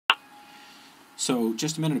So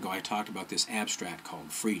just a minute ago I talked about this abstract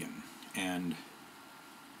called freedom, and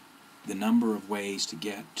the number of ways to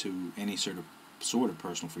get to any sort of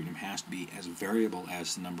personal freedom has to be as variable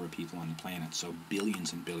as the number of people on the planet, so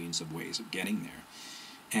billions and billions of ways of getting there.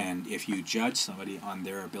 And if you judge somebody on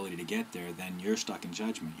their ability to get there, then you're stuck in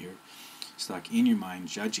judgment. You're stuck in your mind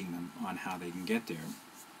judging them on how they can get there.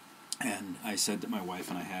 And I said that my wife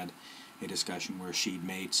and I had a discussion where she'd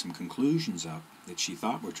made some conclusions up that she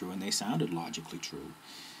thought were true, and they sounded logically true.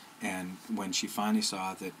 And when she finally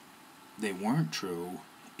saw that they weren't true,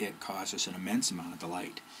 it caused us an immense amount of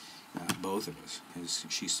delight, both of us, as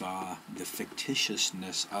she saw the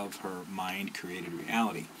fictitiousness of her mind-created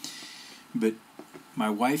reality. But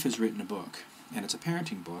my wife has written a book, and it's a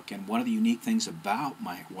parenting book, and one of the unique things about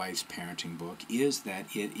my wife's parenting book is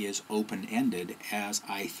that it is open-ended, as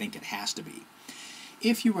I think it has to be.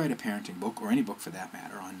 If you write a parenting book, or any book for that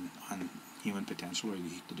matter, on human potential or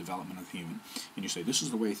the development of human, and you say, this is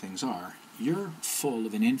the way things are, you're full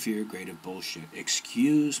of an inferior grade of bullshit.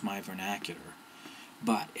 Excuse my vernacular.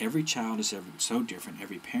 But every child is so different,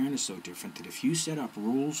 every parent is so different, that if you set up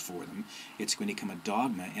rules for them, it's going to become a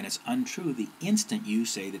dogma, and it's untrue the instant you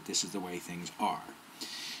say that this is the way things are.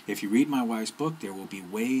 If you read my wife's book, there will be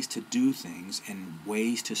ways to do things and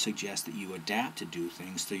ways to suggest that you adapt to do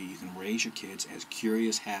things so you can raise your kids as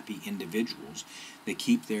curious, happy individuals that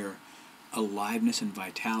keep their aliveness and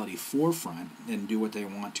vitality forefront and do what they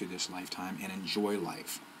want to this lifetime and enjoy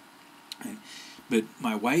life. Right? But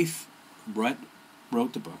my wife wrote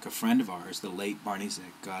the book. A friend of ours, the late Barney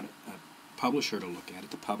Zick, got a publisher to look at it.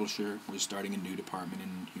 The publisher was starting a new department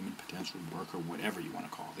in human potential work, or whatever you want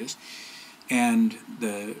to call this, and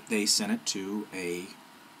they sent it to a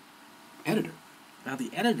editor. Now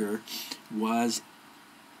the editor was,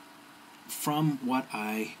 from what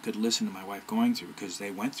I could listen to my wife going through, because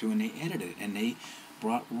they went through and they edited it, and they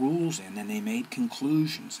brought rules in, and they made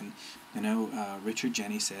conclusions. And Richard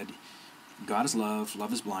Jenny said, God is love,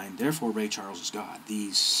 love is blind, therefore Ray Charles is God.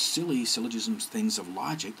 These silly syllogisms, things of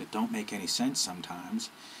logic that don't make any sense sometimes.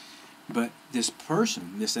 But this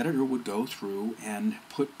person, this editor, would go through and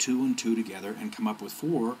put 2 and 2 together and come up with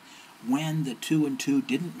 4 when the 2 and 2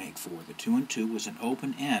 didn't make 4. The 2 and 2 was an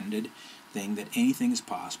open-ended thing that anything is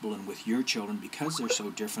possible, and with your children, because they're so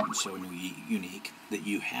different and so unique, that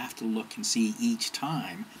you have to look and see each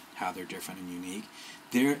time how they're different and unique,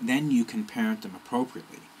 then you can parent them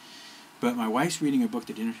appropriately. But my wife's reading a book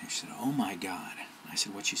that she said, oh my God. I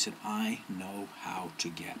said, what? She said, I know how to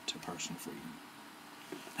get to personal freedom.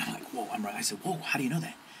 I'm like, whoa, I'm right. I said, whoa, how do you know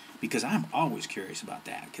that? Because I'm always curious about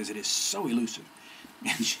that, because it is so elusive.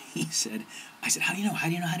 And she said, I said, how do you know? How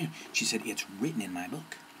do you know? How do you know? She said, it's written in my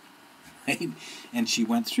book. Right? And she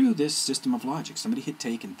went through this system of logic. Somebody had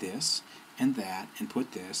taken this and that and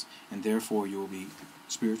put this, and therefore you will be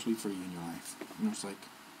spiritually free in your life. And it was like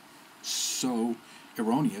so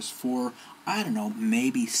erroneous for, I don't know,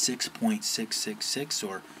 maybe 6.666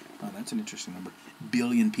 or, well, that's an interesting number,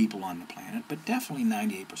 billion people on the planet, but definitely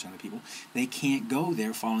 98% of the people. They can't go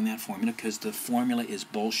there following that formula because the formula is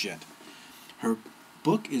bullshit. Her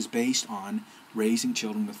book is based on raising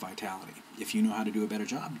children with vitality. If you know how to do a better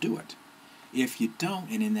job, do it. If you don't,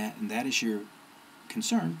 and that is your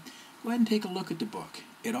concern, go ahead and take a look at the book.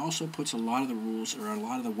 It also puts a lot of the rules, or a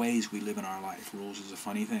lot of the ways we live in our life. Rules is a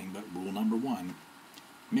funny thing, but rule number 1,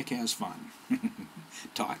 Mick has fun.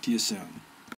 Talk to you soon.